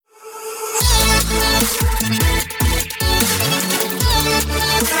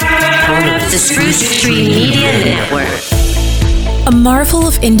the Spruce Tree Media Network. A marvel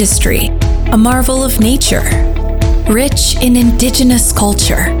of industry, a marvel of nature, rich in Indigenous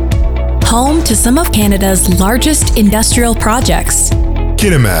culture, home to some of Canada's largest industrial projects.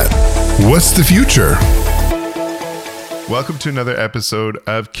 Kitimat, what's the future? Welcome to another episode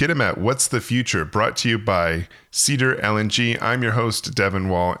of Kitimat, What's the Future, brought to you by Cedar LNG. I'm your host, Devin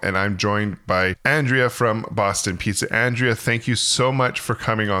Wall, and I'm joined by Andrea from Boston Pizza. Andrea, thank you so much for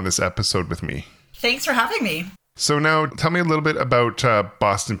coming on this episode with me. Thanks for having me. So now, tell me a little bit about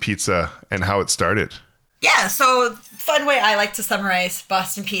Boston Pizza and how it started. Yeah, so fun way I like to summarize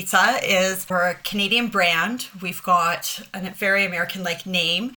Boston Pizza is we're a Canadian brand. We've got a very American-like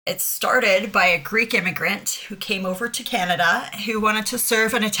name. It started by a Greek immigrant who came over to Canada who wanted to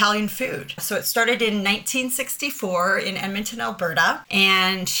serve an Italian food. So it started in 1964 in Edmonton, Alberta,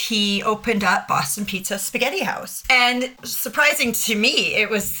 and he opened up Boston Pizza Spaghetti House. And surprising to me,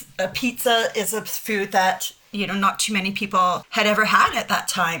 it was a pizza is a food that not too many people had ever had at that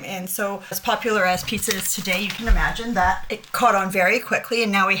time. And so as popular as pizza is today, you can imagine that it caught on very quickly.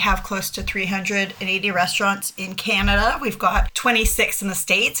 And now we have close to 380 restaurants in Canada. We've got 26 in the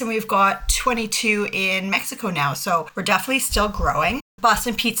States and we've got 22 in Mexico now. So we're definitely still growing.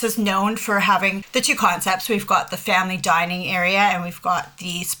 Boston Pizza is known for having the two concepts. We've got the family dining area and we've got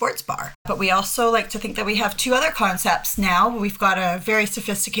the sports bar. But we also like to think that we have two other concepts now. We've got a very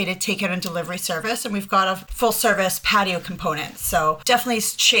sophisticated takeout and delivery service, and we've got a full service patio component. So definitely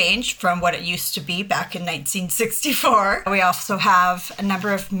changed from what it used to be back in 1964. We also have a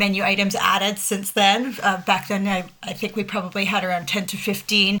number of menu items added since then. Back then, I think we probably had around 10 to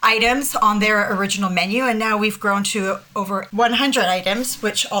 15 items on their original menu, and now we've grown to over 100 items,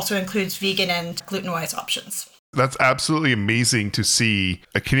 which also includes vegan and gluten-wise options. That's absolutely amazing to see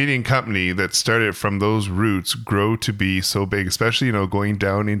a Canadian company that started from those roots grow to be so big, especially, going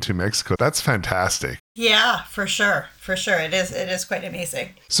down into Mexico. That's fantastic. Yeah, for sure. For sure. It is quite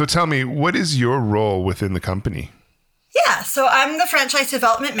amazing. So tell me, what is your role within the company? Yeah, so I'm the franchise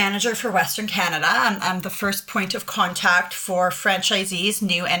development manager for Western Canada. I'm the first point of contact for franchisees,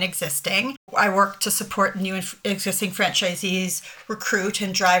 new and existing. I work to support new and existing franchisees recruit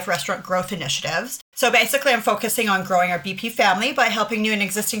and drive restaurant growth initiatives. So basically, I'm focusing on growing our BP family by helping new and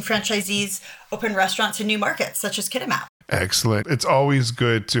existing franchisees open restaurants in new markets, such as Kitimat. Excellent. It's always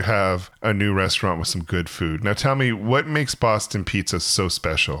good to have a new restaurant with some good food. Now tell me, what makes Boston Pizza so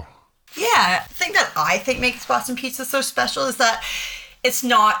special? Yeah, the thing that I think makes Boston Pizza so special is that it's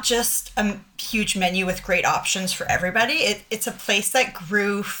not just a huge menu with great options for everybody. It's a place that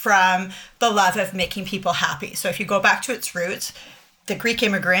grew from the love of making people happy. So if you go back to its roots, the Greek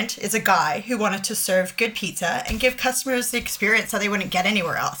immigrant is a guy who wanted to serve good pizza and give customers the experience that they wouldn't get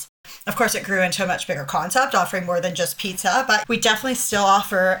anywhere else. Of course, it grew into a much bigger concept, offering more than just pizza, but we definitely still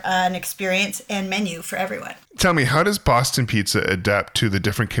offer an experience and menu for everyone. Tell me, how does Boston Pizza adapt to the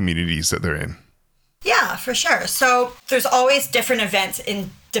different communities that they're in? Yeah, for sure. So there's always different events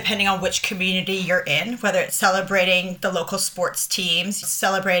depending on which community you're in, whether it's celebrating the local sports teams,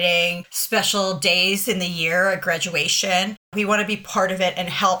 celebrating special days in the year, a graduation. We want to be part of it and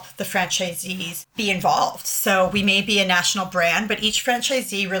help the franchisees be involved. So we may be a national brand, but each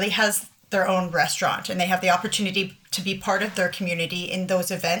franchisee really has their own restaurant and they have the opportunity to be part of their community in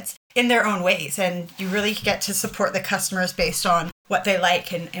those events in their own ways. And you really get to support the customers based on what they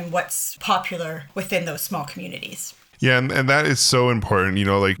like and what's popular within those small communities. Yeah, and that is so important.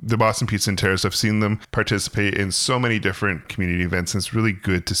 Like the Boston Pizza and Terrace, I've seen them participate in so many different community events, and it's really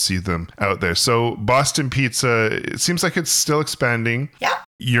good to see them out there. So Boston Pizza, it seems like it's still expanding. Yeah.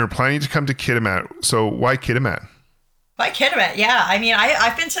 You're planning to come to Kitimat. So why Kitimat? Why Kitimat? Yeah, I mean,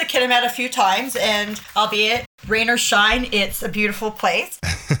 I've been to Kitimat a few times, and albeit rain or shine, it's a beautiful place.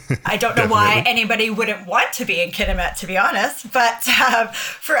 I don't know why anybody wouldn't want to be in Kitimat, to be honest. But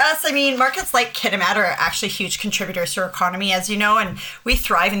for us, I mean, markets like Kitimat are actually huge contributors to our economy, as you know, and we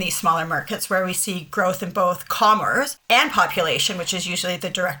thrive in these smaller markets where we see growth in both commerce and population, which is usually the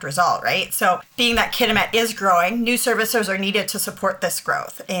direct result, right? So being that Kitimat is growing, new services are needed to support this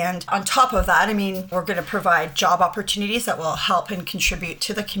growth. And on top of that, I mean, we're going to provide job opportunities that will help and contribute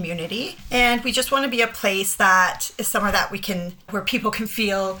to the community. And we just want to be a place that is somewhere that where people can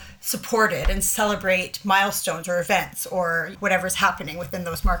feel supported and celebrate milestones or events or whatever's happening within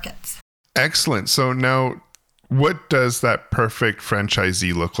those markets. Excellent. So now, what does that perfect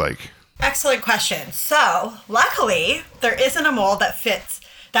franchisee look like? Excellent question. So luckily, there isn't a mold that fits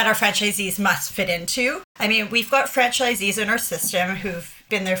that our franchisees must fit into. I mean, we've got franchisees in our system who've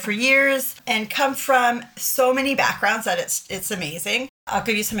been there for years and come from so many backgrounds that it's amazing. I'll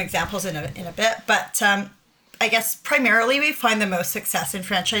give you some examples in a bit, but I guess primarily we find the most success in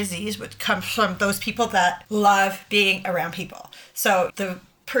franchisees would come from those people that love being around people. So the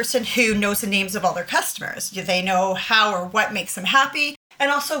person who knows the names of all their customers, they know how or what makes them happy,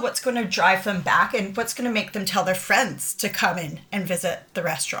 and also what's going to drive them back and what's going to make them tell their friends to come in and visit the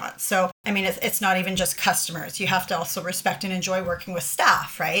restaurant. So, I mean, it's not even just customers. You have to also respect and enjoy working with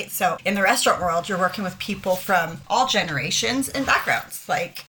staff, right? So in the restaurant world, you're working with people from all generations and backgrounds.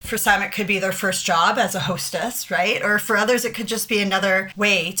 Like for some, it could be their first job as a hostess, right? Or for others, it could just be another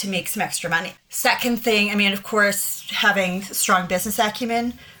way to make some extra money. Second thing, I mean, of course, having strong business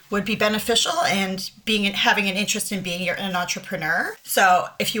acumen would be beneficial, and having an interest in being an entrepreneur. So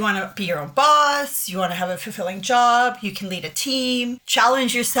if you want to be your own boss, you want to have a fulfilling job, you can lead a team,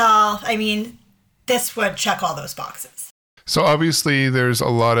 challenge yourself. I mean, this would check all those boxes. So obviously there's a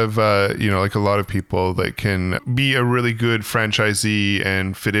lot of, like a lot of people that can be a really good franchisee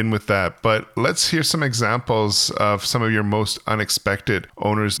and fit in with that. But let's hear some examples of some of your most unexpected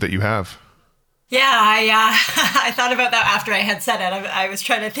owners that you have. Yeah, I thought about that after I had said it. I was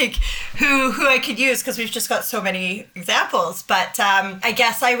trying to think who I could use because we've just got so many examples. But I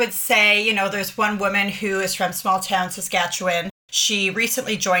guess I would say, there's one woman who is from small town Saskatchewan. She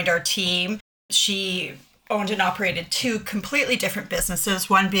recently joined our team. She owned and operated two completely different businesses,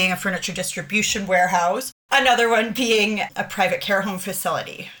 one being a furniture distribution warehouse, another one being a private care home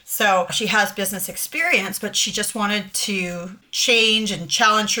facility. So she has business experience, but she just wanted to change and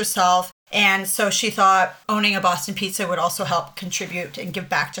challenge herself. And so she thought owning a Boston Pizza would also help contribute and give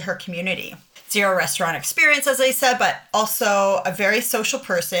back to her community. Zero restaurant experience, as I said, but also a very social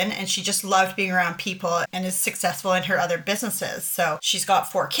person. And she just loved being around people and is successful in her other businesses. So she's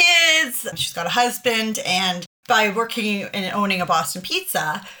got 4 kids, she's got a husband, and by working and owning a Boston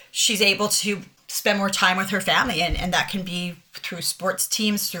Pizza, she's able to spend more time with her family. And that can be through sports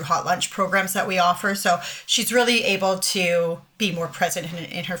teams, through hot lunch programs that we offer. So she's really able to be more present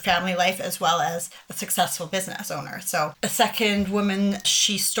in her family life as well as a successful business owner. So a second woman,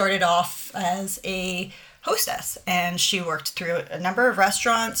 she started off as a hostess and she worked through a number of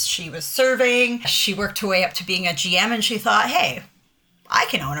restaurants. She was serving. She worked her way up to being a GM and she thought, hey, I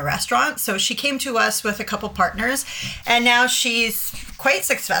can own a restaurant. So she came to us with a couple partners and now she's quite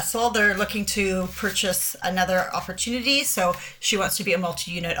successful. They're looking to purchase another opportunity. So she wants to be a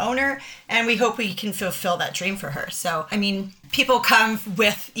multi-unit owner and we hope we can fulfill that dream for her. So, I mean, people come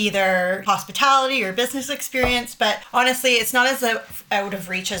with either hospitality or business experience, but honestly, it's not as out of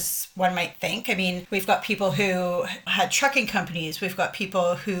reach as one might think. I mean, we've got people who had trucking companies. We've got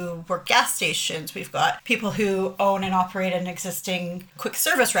people who work gas stations. We've got people who own and operate an existing quick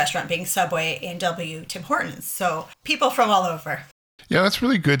service restaurant being Subway, A&W, Tim Hortons. So people from all over. Yeah, that's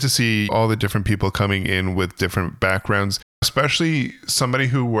really good to see all the different people coming in with different backgrounds, especially somebody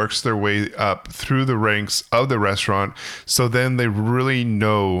who works their way up through the ranks of the restaurant. So then they really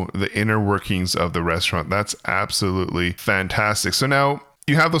know the inner workings of the restaurant. That's absolutely fantastic. So now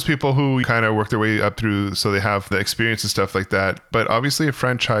you have those people who kind of work their way up through, so they have the experience and stuff like that. But obviously a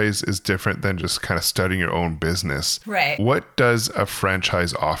franchise is different than just kind of starting your own business. Right. What does a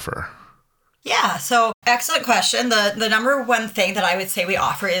franchise offer? Yeah, so excellent question. The number one thing that I would say we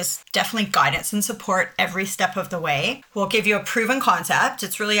offer is definitely guidance and support every step of the way. We'll give you a proven concept.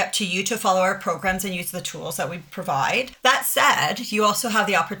 It's really up to you to follow our programs and use the tools that we provide. That said, you also have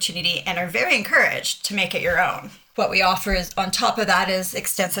the opportunity and are very encouraged to make it your own. What we offer is on top of that is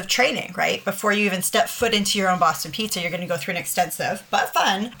extensive training, right? Before you even step foot into your own Boston Pizza, you're going to go through an extensive but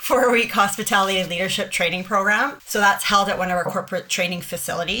fun 4-week hospitality and leadership training program. So that's held at one of our corporate training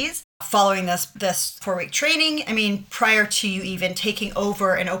facilities. Following this 4-week training, I mean, prior to you even taking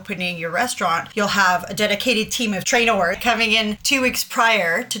over and opening your restaurant, you'll have a dedicated team of trainers coming in 2 weeks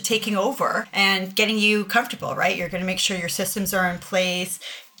prior to taking over and getting you comfortable, right? You're going to make sure your systems are in place,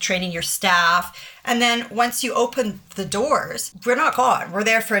 training your staff. And then once you open the doors, we're not gone. We're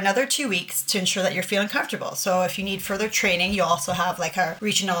there for another 2 weeks to ensure that you're feeling comfortable. So if you need further training, you also have like a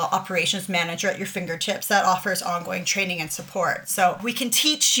regional operations manager at your fingertips that offers ongoing training and support. So we can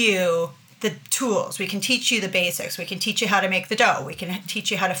teach you the tools. We can teach you the basics. We can teach you how to make the dough. We can teach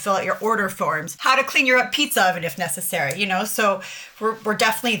you how to fill out your order forms, how to clean your pizza oven if necessary, So we're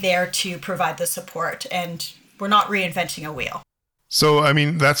definitely there to provide the support and we're not reinventing a wheel. So, I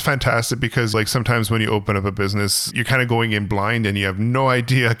mean, that's fantastic because like sometimes when you open up a business, you're kind of going in blind and you have no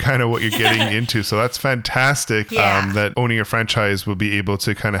idea kind of what you're getting into. So that's fantastic that owning a franchise will be able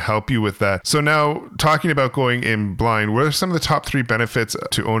to kind of help you with that. So now talking about going in blind, what are some of the top 3 benefits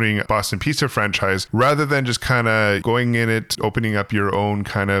to owning a Boston Pizza franchise rather than just kind of going in it, opening up your own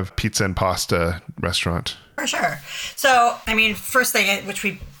kind of pizza and pasta restaurant? For sure. So, I mean, first thing, which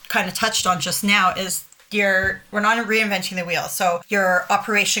we kind of touched on just now, is we're not reinventing the wheel. So your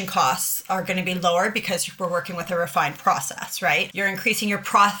operation costs are going to be lower because we're working with a refined process, right? You're increasing your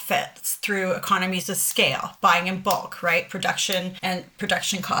profits through economies of scale, buying in bulk, right? Production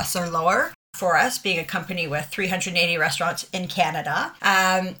costs are lower for us, being a company with 380 restaurants in Canada.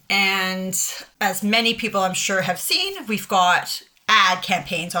 And as many people I'm sure have seen, we've got ad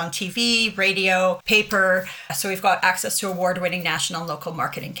campaigns on TV, radio, paper. So we've got access to award-winning national and local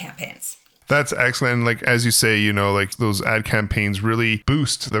marketing campaigns. That's excellent. Like, as you say, like those ad campaigns really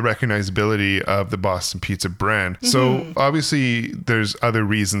boost the recognizability of the Boston Pizza brand. So obviously there's other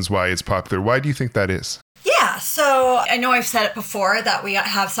reasons why it's popular. Why do you think that is? Yeah, so I know I've said it before that we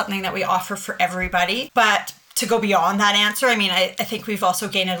have something that we offer for everybody, but to go beyond that answer, I mean, I think we've also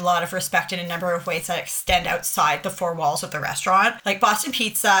gained a lot of respect in a number of ways that extend outside the four walls of the restaurant. Like Boston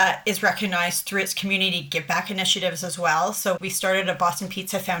Pizza is recognized through its community give back initiatives as well. So we started a Boston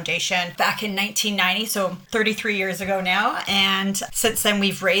Pizza Foundation back in 1990, so 33 years ago now. And since then,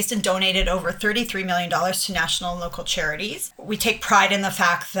 we've raised and donated over $33 million to national and local charities. We take pride in the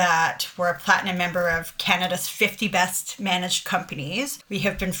fact that we're a platinum member of Canada's 50 best managed companies. We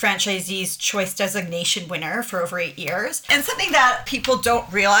have been franchisees' choice designation winner for over 8 years. And something that people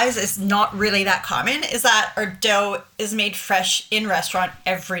don't realize is not really that common is that our dough is made fresh in restaurant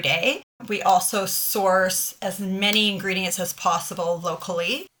every day. We also source as many ingredients as possible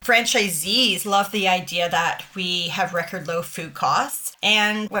locally. Franchisees love the idea that we have record low food costs.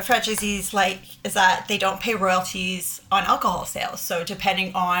 And what franchisees like is that they don't pay royalties on alcohol sales. So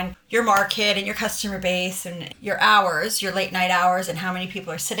depending on your market and your customer base and your hours, your late night hours, and how many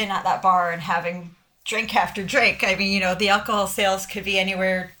people are sitting at that bar and having drink after drink. I mean, the alcohol sales could be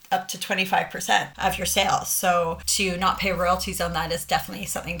anywhere up to 25% of your sales. So to not pay royalties on that is definitely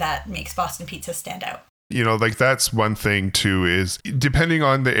something that makes Boston Pizza stand out. Like that's one thing too, is depending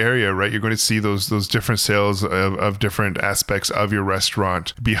on the area, right? You're going to see those different sales of different aspects of your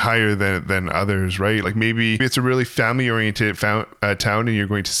restaurant be higher than others, right? Like maybe it's a really family oriented town and you're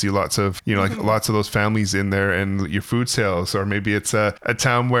going to see lots of, like lots of those families in there and your food sales, or maybe it's a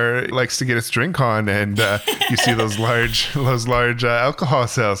town where it likes to get its drink on and you see those large alcohol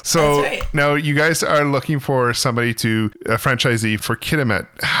sales. So right. Now you guys are looking for somebody a franchisee for Kitimat.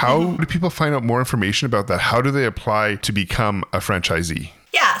 How do people find out more information about that? How do they apply to become a franchisee?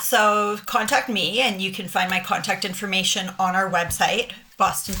 Yeah, so contact me and you can find my contact information on our website,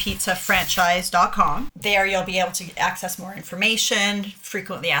 bostonpizzafranchise.com. There you'll be able to access more information,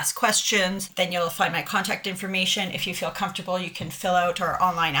 frequently asked questions. Then you'll find my contact information. If you feel comfortable, you can fill out our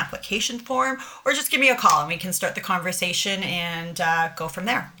online application form or just give me a call and we can start the conversation and go from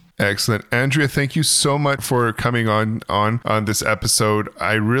there. Excellent. Andrea, thank you so much for coming on this episode.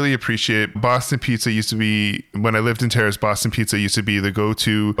 I really appreciate it. Boston Pizza used to be, when I lived in Terrace, Boston Pizza used to be the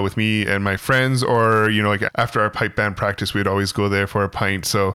go-to with me and my friends, or, like after our pipe band practice, we'd always go there for a pint.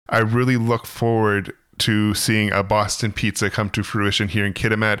 So I really look forward to seeing a Boston Pizza come to fruition here in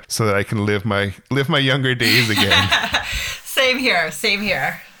Kitimat so that I can live my younger days again. Same here.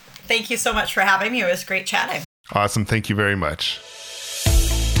 Thank you so much for having me. It was great chatting. Awesome. Thank you very much.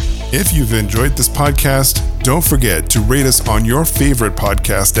 If you've enjoyed this podcast, don't forget to rate us on your favorite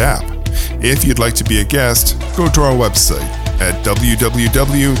podcast app. If you'd like to be a guest, go to our website at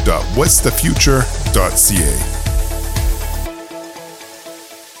www.whatsthefuture.ca.